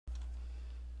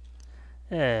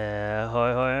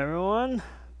Ahoy, hoy everyone,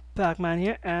 Packman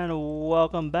here, and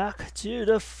welcome back to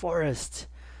the forest.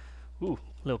 Ooh,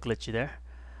 a little glitchy there.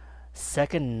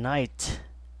 Second night,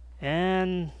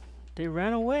 and they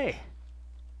ran away.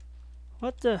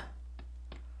 What the?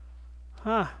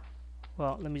 Huh.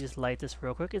 Well, let me just light this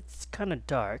real quick. It's kind of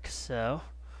dark, so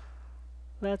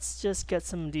let's just get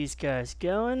some of these guys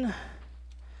going.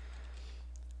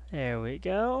 There we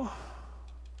go.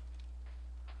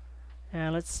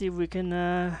 And let's see if we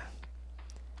can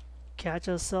catch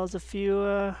ourselves a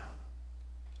few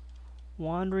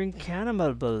wandering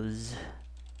cannibals.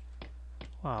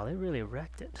 Wow, they really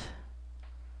wrecked it.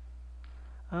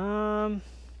 Wonder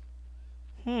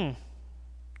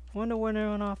where they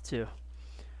went off to.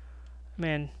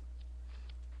 Man,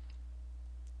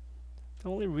 the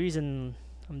only reason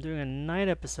I'm doing a night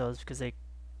episode is because they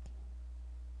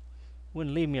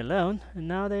wouldn't leave me alone, and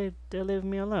now they're leaving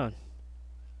me alone.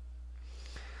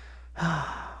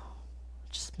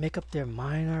 Just make up their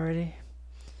mind already.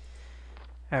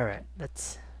 Alright,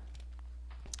 let's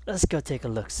go take a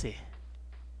look-see.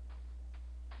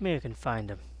 Maybe I can find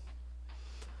them.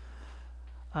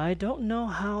 I don't know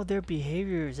how their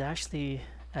behavior is actually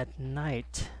at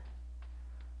night.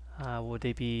 Would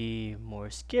they be more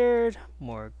scared,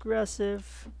 more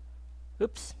aggressive?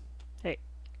 Oops. Hey,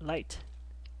 light.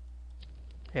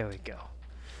 There we go.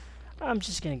 I'm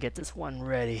just gonna get this one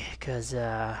ready, cause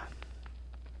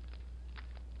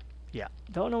yeah,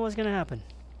 don't know what's gonna happen.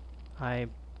 Oh,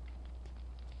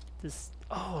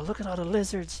 look at all the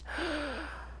lizards.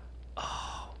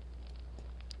 Oh,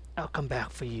 I'll come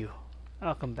back for you.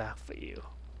 I'll come back for you.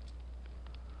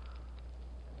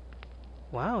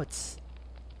 Wow, it's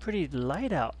pretty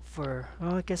light out for,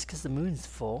 well, I guess because the moon's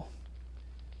full.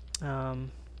 But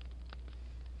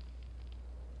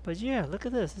yeah, look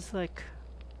at this. It's like,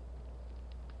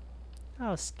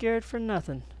 oh, scared for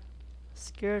nothing.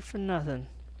 Scared for nothing.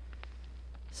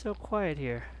 So quiet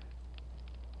here.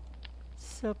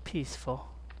 So peaceful.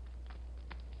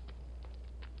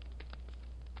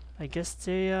 I guess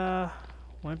they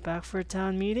went back for a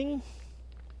town meeting.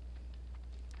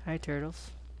 Hi,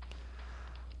 turtles.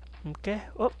 Okay.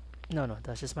 Oh, no,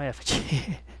 that's just my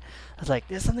effigy. I was like,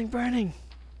 there's something burning.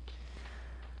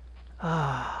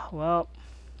 Ah, well.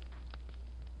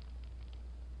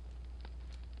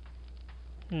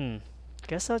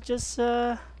 Guess I'll just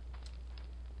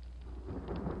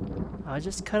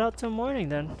cut out till morning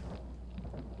then.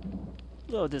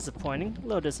 A little disappointing,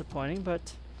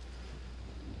 but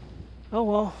oh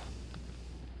well.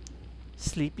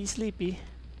 Sleepy, sleepy.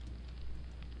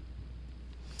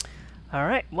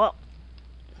 Alright, well.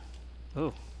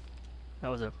 Oh, that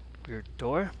was a weird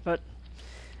door, but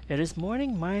it is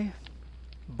morning. My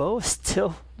bow is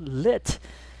still lit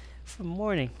from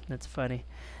morning. That's funny.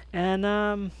 And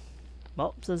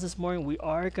well, since this morning we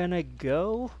are gonna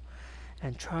go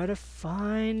and try to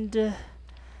find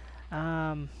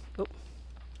oh, is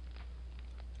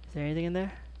there anything in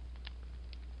there?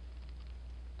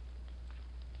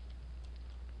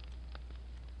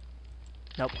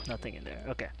 Nope, nothing in there.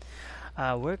 Okay.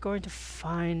 We're going to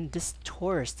find this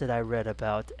tourist that I read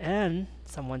about and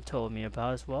someone told me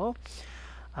about as well.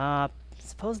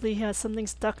 Supposedly he has something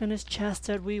stuck in his chest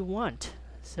that we want.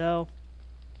 So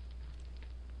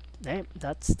hey,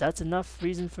 that's enough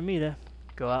reason for me to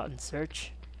go out and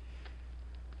search.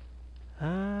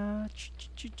 Have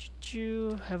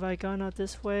I gone out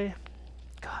this way?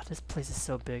 God, this place is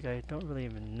so big, I don't really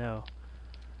even know.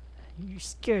 You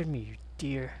scared me, you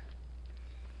deer.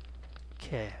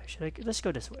 Okay, let's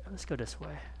go this way. Let's go this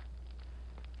way.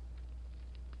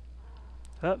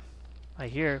 Oh, I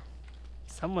hear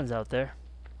someone's out there.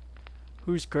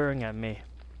 Who's gurring at me?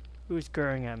 Who's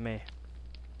gurring at me?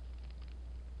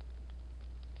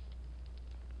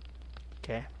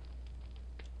 Okay.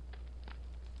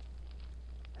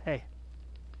 Hey.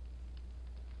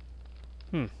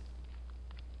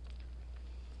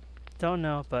 Don't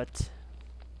know, but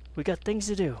we got things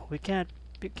to do. We can't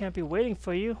be waiting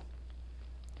for you.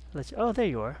 Oh, there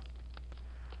you are.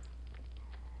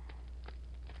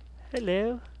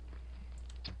 Hello.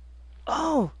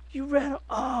 Oh, you ran.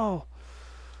 Oh.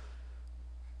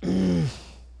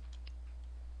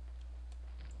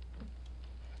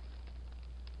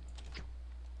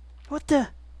 What the?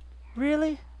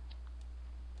 Really?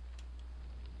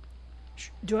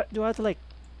 Do I have to like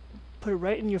put it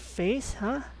right in your face,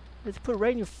 huh? I have to put it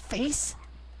right in your face?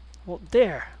 Well,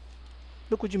 there.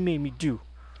 Look what you made me do.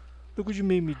 Look what you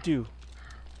made me do.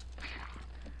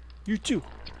 You too.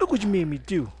 Look what you made me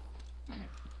do.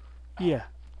 Yeah.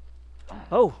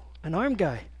 Oh, an armed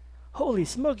guy. Holy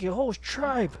smoke, your whole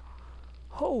tribe.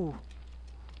 Oh.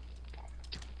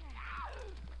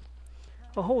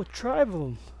 A whole tribe of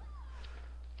them.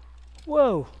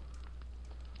 Whoa.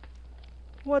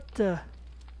 What the?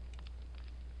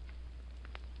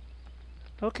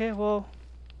 Okay, well,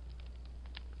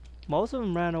 most of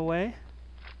them ran away.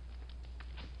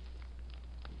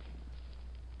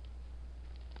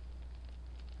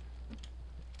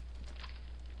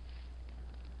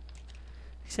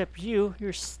 Except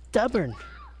you're stubborn.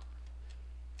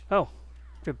 Oh,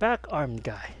 you're back, armed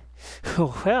guy.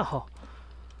 Well,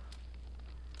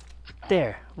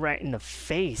 there, right in the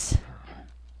face.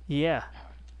 Yeah.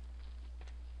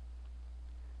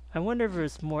 I wonder if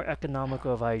it's more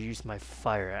economical if I use my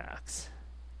fire axe.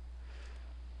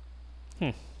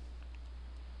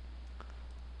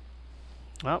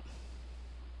 Well,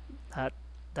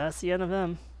 that's the end of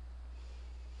them.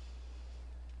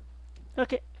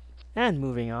 Okay, and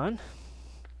moving on.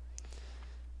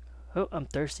 Oh, I'm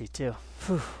thirsty too.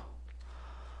 Whew.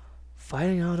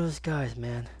 Fighting all those guys,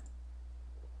 man.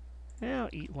 Yeah, I'll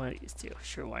eat one of these too.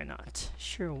 Sure, why not?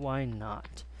 Sure, why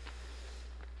not?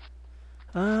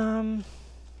 You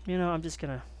know, I'm just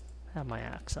gonna have my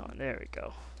axe on. There we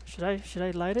go. Should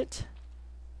I light it?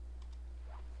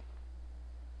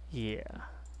 Yeah.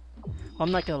 Well,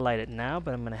 I'm not gonna light it now,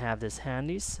 but I'm gonna have this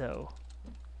handy, so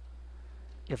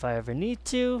if I ever need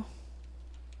to,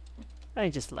 I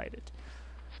can just light it.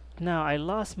 Now, I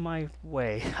lost my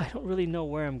way. I don't really know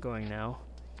where I'm going now.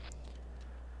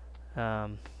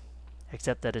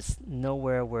 Except that it's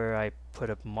nowhere where I put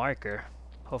a marker.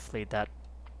 Hopefully that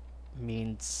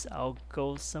means I'll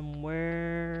go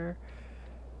somewhere.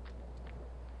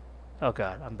 Oh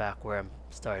god, I'm back where I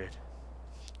started.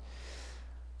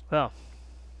 Well,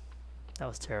 that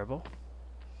was terrible.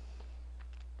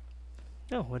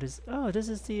 Oh, what is... Oh, this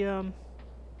is the, I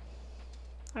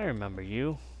remember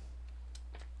you.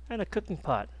 And a cooking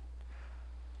pot.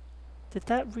 Did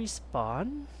that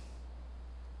respawn?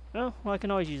 Oh, well, I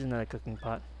can always use another cooking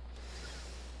pot.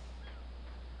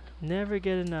 Never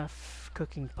get enough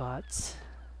cooking pots.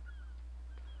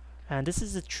 And this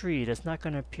is a tree that's not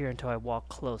going to appear until I walk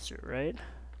closer, right?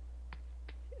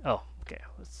 Oh, okay.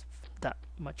 It's that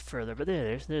much further. But there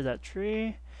it is. There's that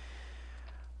tree.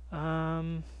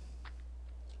 So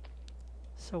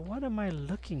what am I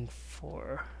looking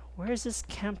for? Where's this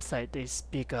campsite they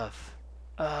speak of?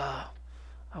 I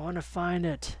want to find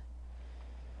it.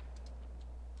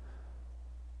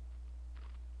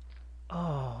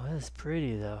 Oh, this is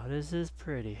pretty though. This is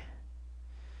pretty.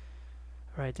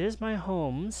 Right, there's my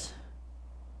homes.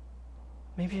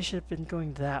 Maybe I should have been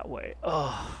going that way.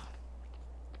 Oh.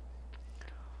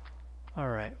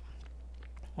 Alright.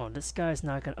 Well, this guy's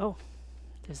not gonna... Oh,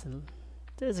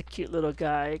 there's a cute little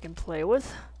guy I can play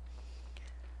with.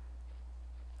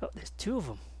 Oh, there's two of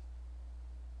them.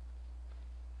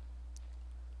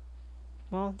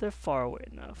 Well, they're far away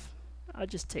enough. I'll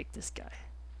just take this guy.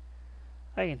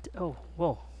 I can... Oh,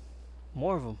 whoa.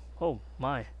 More of them. Oh,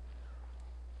 my.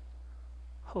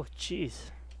 Oh,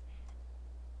 jeez.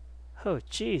 Oh,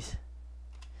 jeez.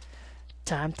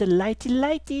 Time to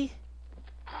lighty.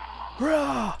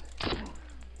 Rah!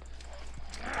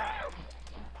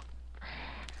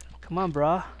 Come on,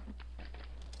 brah.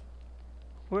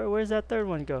 Where's that third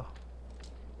one go?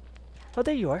 Oh,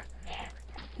 there you are.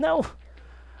 No!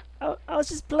 I was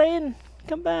just playing.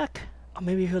 Come back. Oh,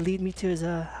 maybe he'll lead me to his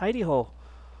hidey hole.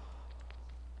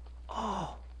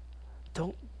 Oh,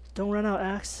 don't run out,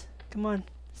 Axe. Come on,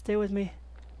 stay with me.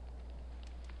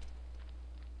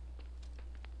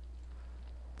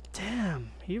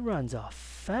 Damn, he runs off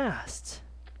fast.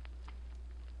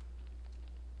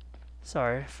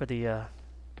 Sorry for the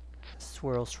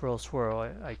swirl.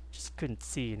 I just couldn't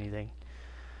see anything.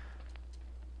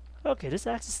 Okay, this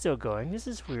axe is still going. This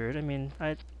is weird. I mean,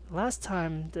 last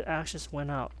time the axe just went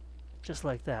out just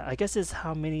like that. I guess it's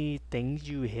how many things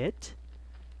you hit.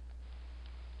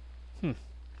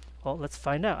 Well, let's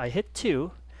find out. I hit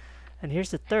 2, and here's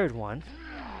the third one.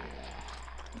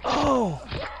 Oh!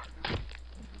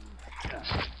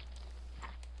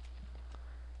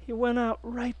 He went out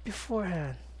right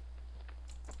beforehand.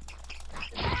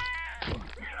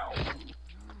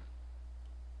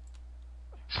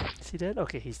 Is he dead?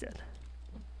 Okay, he's dead.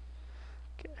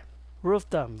 Okay. Rule of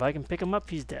thumb, if I can pick him up,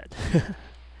 he's dead.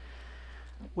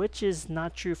 Which is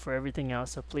not true for everything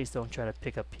else, so please don't try to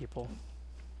pick up people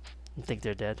and think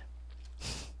they're dead.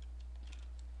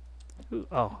 Ooh,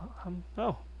 oh,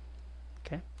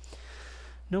 okay.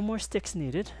 No more sticks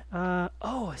needed.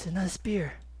 Oh, it's another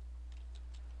spear.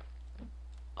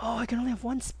 Oh, I can only have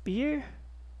one spear?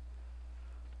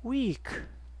 Weak.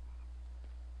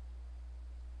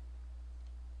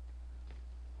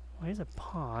 Oh, here's a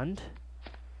pond.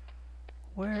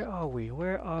 Where are we?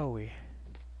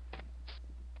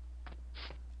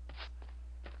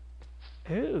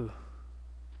 Ooh.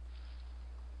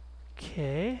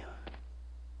 Okay.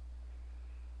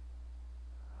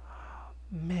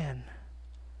 Man.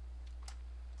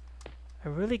 I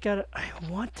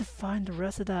want to find the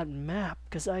rest of that map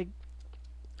because I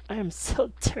am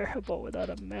so terrible without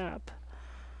a map.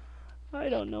 I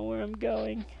don't know where I'm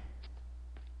going.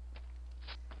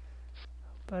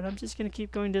 But I'm just gonna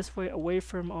keep going this way away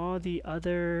from all the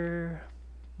other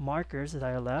markers that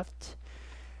I left.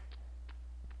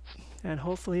 And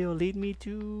hopefully it'll lead me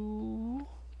to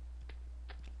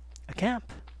a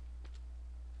camp.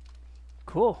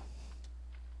 Cool.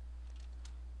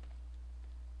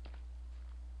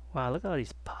 Wow, look at all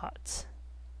these pots.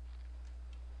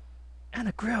 And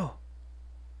a grill.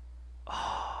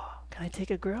 Oh, can I take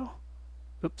a grill?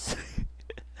 Oops.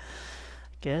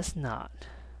 Guess not.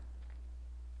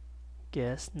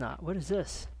 Guess not. What is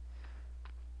this?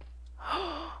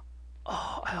 Oh,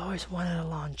 I always wanted a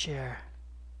lawn chair.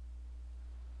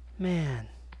 Man.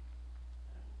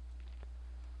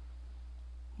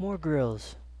 More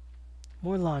grills.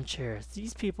 More lawn chairs.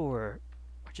 These people were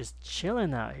just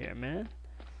chilling out here, man.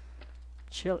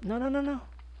 Chill. No, no, no, no.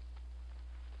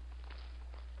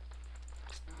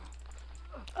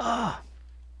 Ah.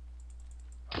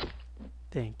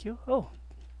 Thank you. Oh.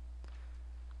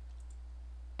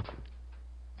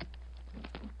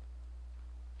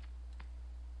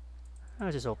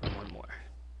 I'll just open one more.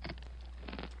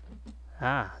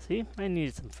 Ah, see? I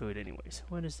needed some food anyways.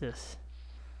 What is this?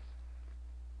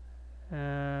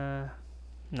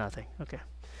 Nothing. Okay.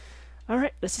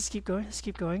 Alright, let's just keep going. Let's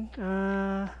keep going.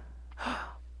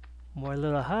 More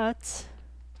little huts.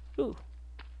 Ooh.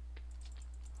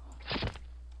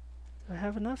 Do I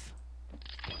have enough?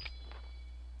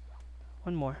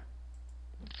 One more.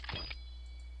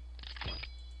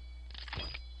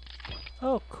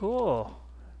 Oh, cool.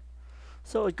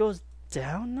 So it goes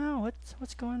down now?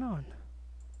 What's going on?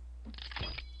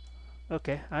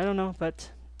 Okay, I don't know,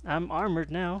 but I'm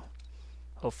armored now.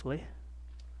 Hopefully.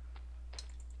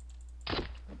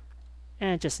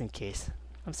 And just in case.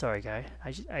 I'm sorry, guy.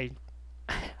 I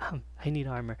need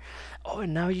armor. Oh,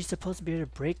 and now you're supposed to be able to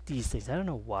break these things. I don't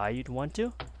know why you'd want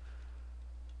to.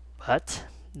 But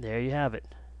there you have it.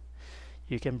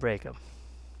 You can break them.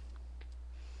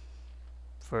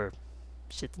 For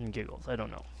shits and giggles. I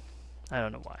don't know. I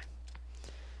don't know why.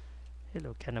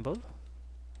 Hello, cannibal.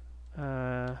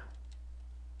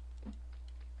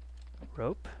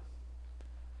 Rope.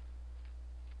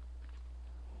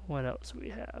 What else we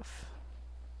have?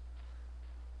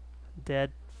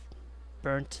 Dead,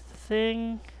 burnt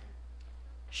thing.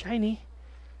 Shiny.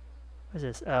 What's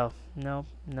this? Oh, nope,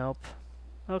 nope.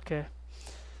 Okay.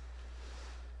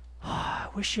 I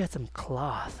wish you had some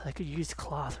cloth. I could use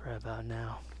cloth right about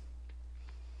now.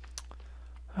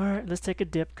 Alright, let's take a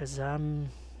dip because I'm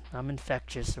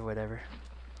infectious or whatever.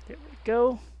 There we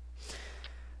go.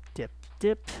 Dip,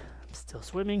 dip. I'm still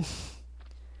swimming.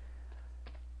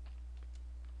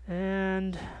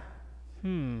 And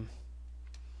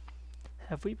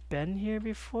have we been here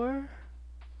before?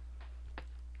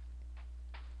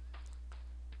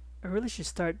 I really should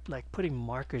start like putting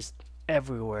markers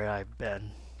everywhere I've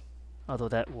been. Although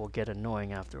that will get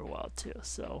annoying after a while too.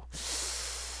 So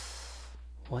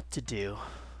what to do?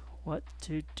 What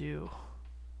to do?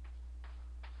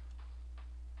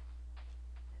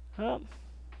 Oh,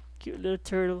 cute little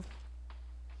turtle.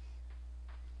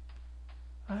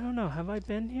 I don't know, have I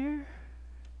been here?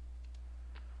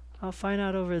 I'll find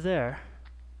out over there.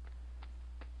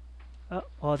 Oh,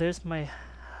 well, there's my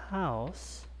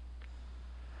house.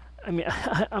 I mean,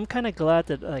 I'm kind of glad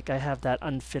that like I have that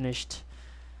unfinished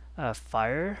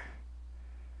fire.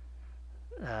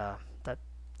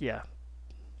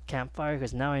 Campfire,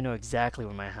 because now I know exactly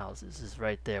where my house is. It's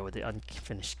right there with the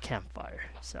unfinished campfire.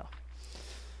 So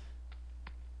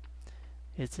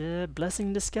it's a blessing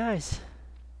in disguise.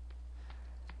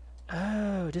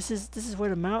 Oh, this is where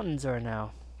the mountains are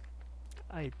now.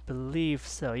 I believe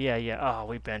so. Yeah, yeah. Oh,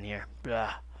 we've been here.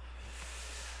 Blah.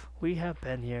 We have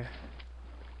been here.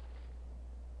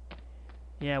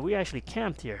 Yeah, we actually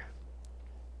camped here.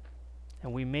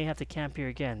 And we may have to camp here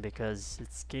again because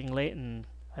it's getting late and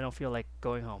I don't feel like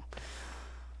going home.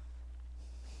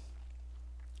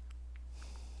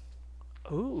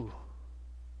 Ooh.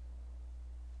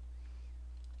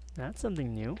 That's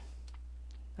something new,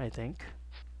 I think.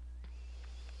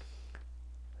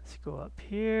 Let's go up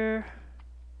here.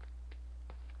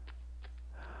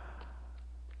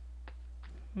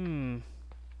 Do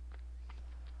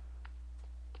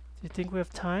you think we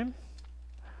have time?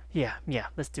 Yeah,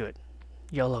 let's do it.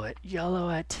 YOLO it, YOLO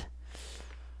it.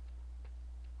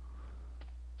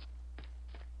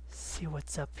 See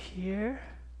what's up here.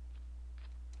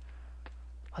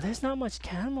 Oh, there's not much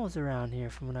cannibals around here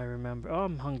from what I remember. Oh,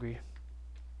 I'm hungry.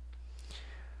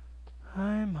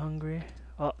 I'm hungry.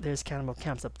 Oh, there's cannibal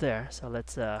camps up there. So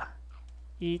let's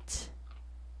eat.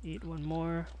 Eat one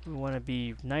more. We want to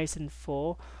be nice and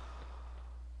full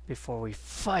before we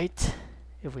fight,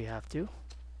 if we have to.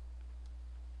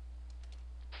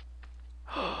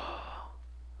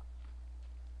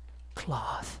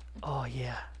 Cloth. Oh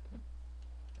yeah.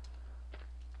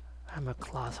 I'm a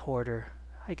cloth hoarder.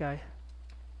 Hi, guy.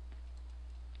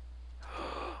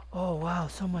 Oh wow,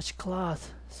 so much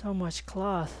cloth. So much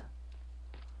cloth.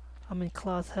 I'm in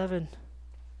cloth heaven.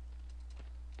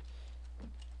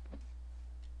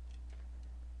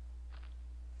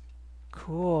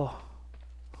 Cool.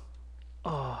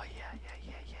 Oh yeah.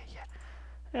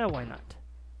 Yeah, why not?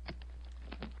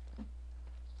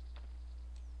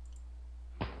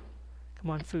 Come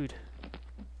on, food.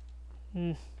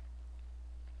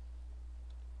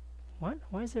 What?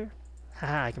 Why is there?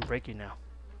 Haha, I can break you now.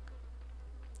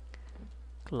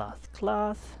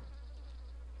 Cloth.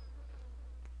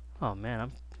 Oh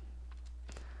man,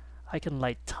 I can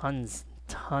light tons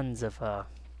of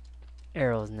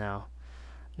arrows now.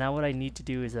 Now what I need to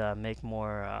do is make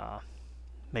more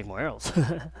arrows.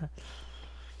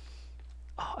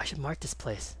 Oh, I should mark this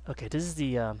place. Okay, this is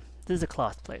the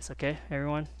cloth place. Okay,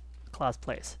 everyone, cloth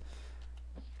place.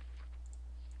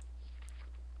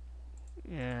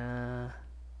 Yeah,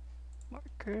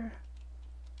 marker,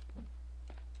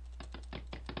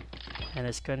 and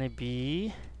it's gonna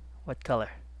be what color?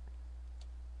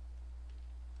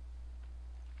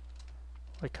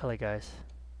 What color, guys?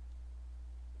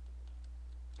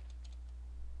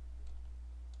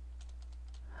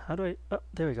 How do I? Oh,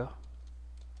 there we go.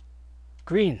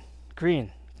 Green.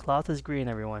 Cloth is green,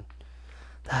 everyone.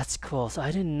 That's cool. So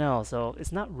I didn't know. So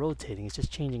it's not rotating. It's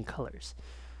just changing colors.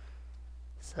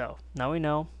 So now we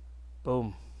know.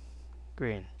 Boom.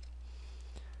 Green.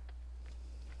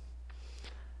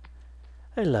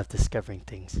 I love discovering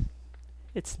things.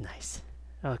 It's nice.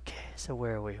 Okay, so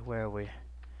where are we?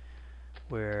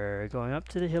 We're going up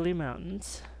to the hilly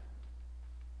mountains.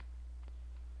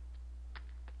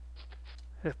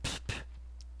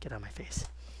 Get out of my face.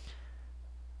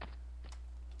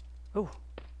 Oh.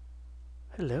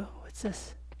 Hello, what's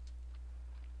this?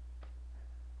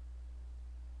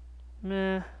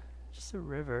 Meh, just a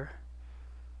river.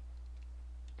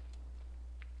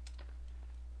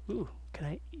 Ooh, can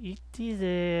I eat these?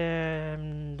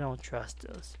 Don't trust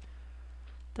those.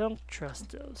 Don't trust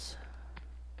those.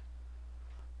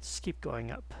 Let's keep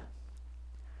going up.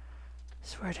 I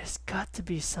swear there's got to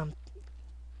be some...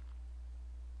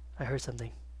 I heard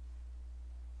something.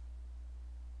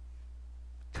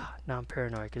 God, now I'm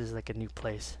paranoid because it's like a new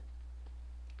place.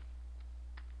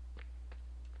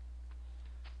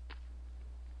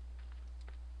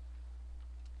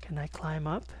 Can I climb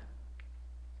up?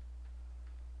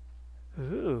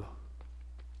 Ooh.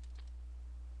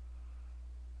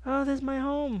 Oh, there's my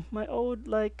home. My old,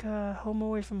 like, home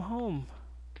away from home.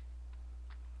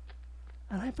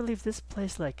 And I believe this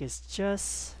place, like, is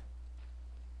just...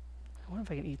 I wonder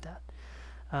if I can eat that.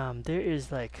 There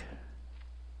is, like...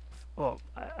 Well,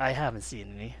 I haven't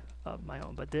seen any of my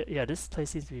own, but yeah, this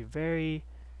place seems to be very...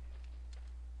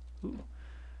 Ooh,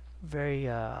 very,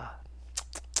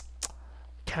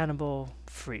 cannibal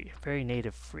free. Very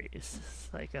native free. It's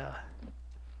like,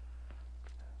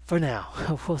 for now.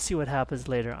 We'll see what happens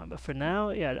later on. But for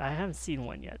now, yeah, I haven't seen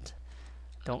one yet.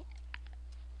 I'm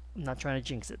not trying to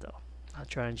jinx it, though. Not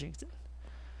trying to jinx it.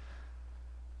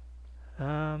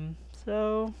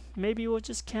 So maybe we'll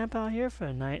just camp out here for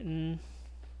a night and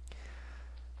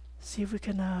see if we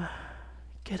can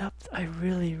get up. I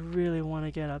really want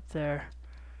to get up there.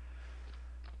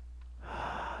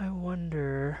 I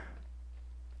wonder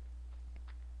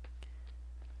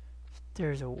if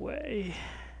there's a way.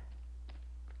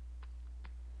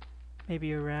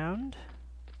 Maybe around?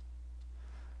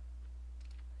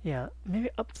 Yeah, maybe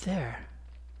up there.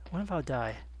 I wonder if I'll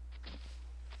die.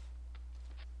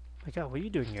 My God, what are you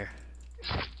doing here?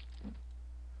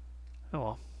 Oh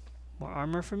well, more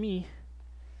armor for me.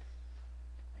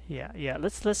 Yeah.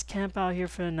 Let's camp out here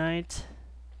for the night,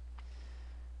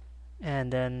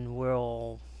 and then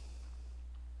we'll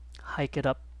hike it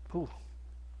up. Ooh,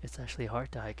 it's actually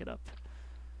hard to hike it up.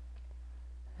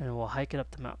 And we'll hike it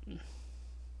up the mountain.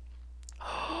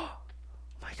 Oh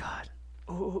my God!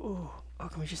 Ooh! Oh,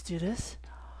 can we just do this?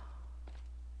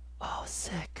 Oh,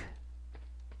 sick!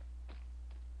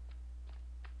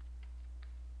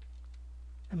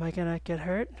 Am I gonna get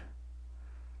hurt?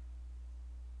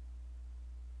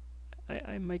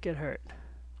 I might get hurt.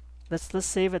 Let's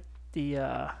save it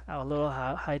our little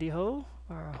hidey ho,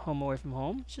 our home away from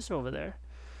home. It's just over there.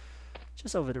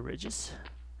 Just over the ridges.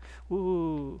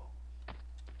 Ooh.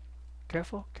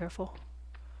 Careful, careful.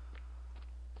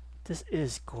 This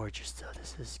is gorgeous though.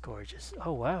 This is gorgeous.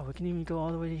 Oh wow, we can even go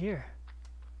all the way to here.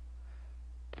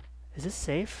 Is this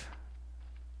safe?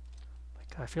 My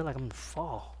God, I feel like I'm gonna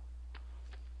fall.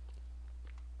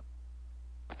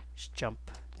 Just jump,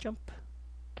 jump.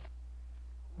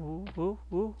 Ooh, ooh,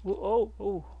 ooh, ooh, oh,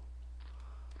 oh.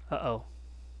 Uh-oh.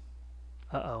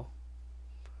 Uh-oh.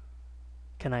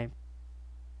 Can I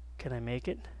make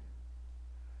it?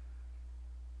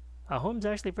 Our home's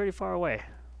actually pretty far away.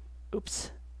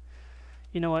 Oops.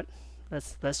 You know what?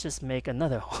 Let's just make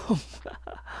another home.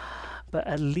 But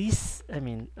at least, I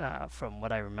mean, from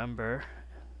what I remember,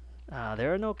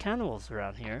 there are no cannibals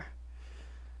around here.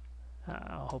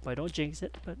 I hope I don't jinx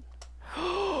it, but...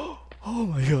 Oh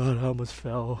my God, I almost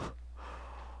fell.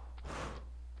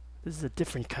 This is a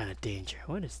different kind of danger.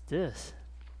 What is this?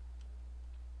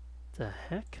 The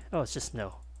heck? Oh, it's just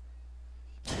snow.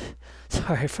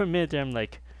 Sorry, for a minute there I'm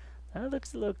like, that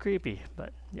looks a little creepy,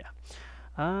 but yeah.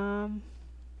 How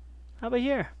about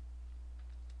here?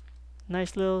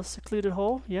 Nice little secluded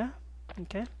hole, yeah?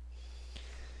 Okay.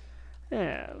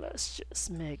 Yeah, let's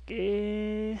just make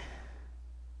a...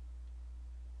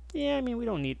 Yeah, I mean we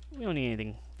don't need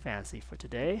anything fancy for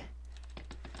today.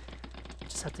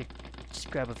 Just have to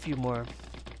grab a few more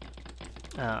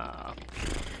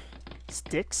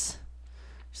sticks.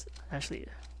 Actually,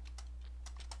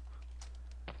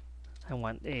 I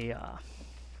want a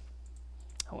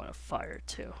fire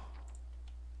too.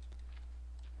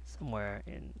 Somewhere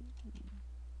in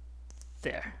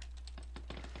there.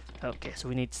 Okay, so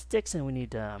we need sticks and we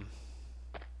need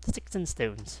sticks and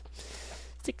stones.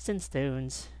 Sticks and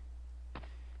stones.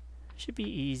 Should be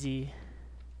easy.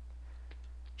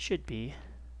 Should be.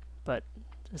 But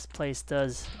this place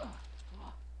does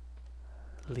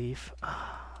leave.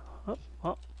 Oh,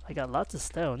 well, I got lots of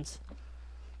stones.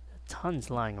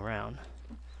 Tons lying around.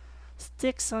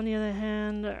 Sticks, on the other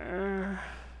hand, are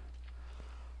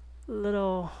a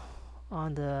little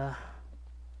on the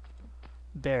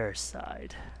bare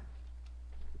side.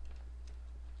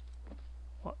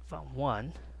 What, found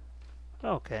one?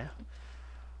 Okay.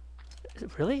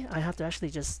 Really? I have to actually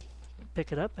just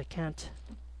pick it up? I can't.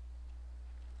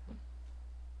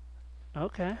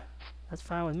 Okay. That's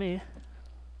fine with me.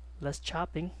 Less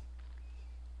chopping.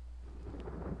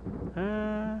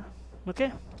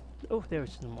 Okay. Oh,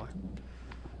 there's some more.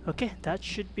 Okay, that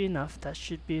should be enough. That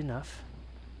should be enough.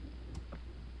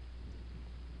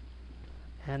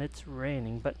 And it's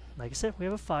raining, but like I said, we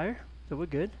have a fire, so we're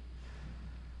good.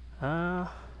 Yeah.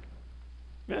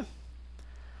 And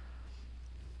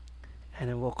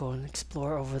then we'll go and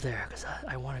explore over there, because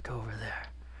I want to go over there.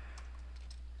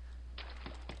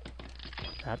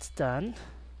 That's done.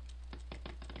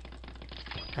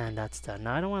 And that's done.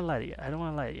 Now I don't want to light it yet. I don't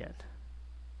want to light it yet.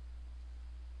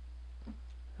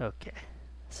 Okay.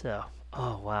 So,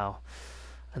 oh wow.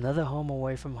 Another home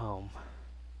away from home.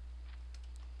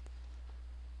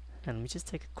 And let me just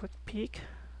take a quick peek.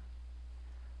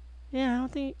 Yeah, I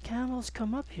don't think cannibals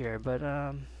come up here, but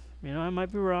you know, I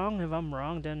might be wrong. If I'm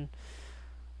wrong, then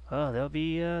there'll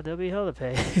be hell to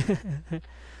pay.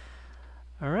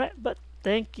 All right, but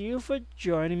thank you for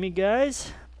joining me,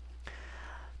 guys.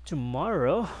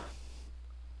 Tomorrow,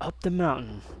 up the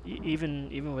mountain.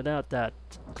 Even without that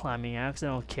climbing axe, I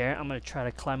don't care. I'm gonna try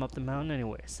to climb up the mountain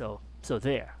anyway. So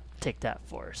there. Take that,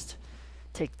 forest.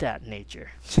 Take that, nature.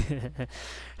 All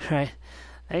right.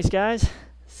 Thanks, guys.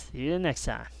 See you next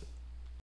time.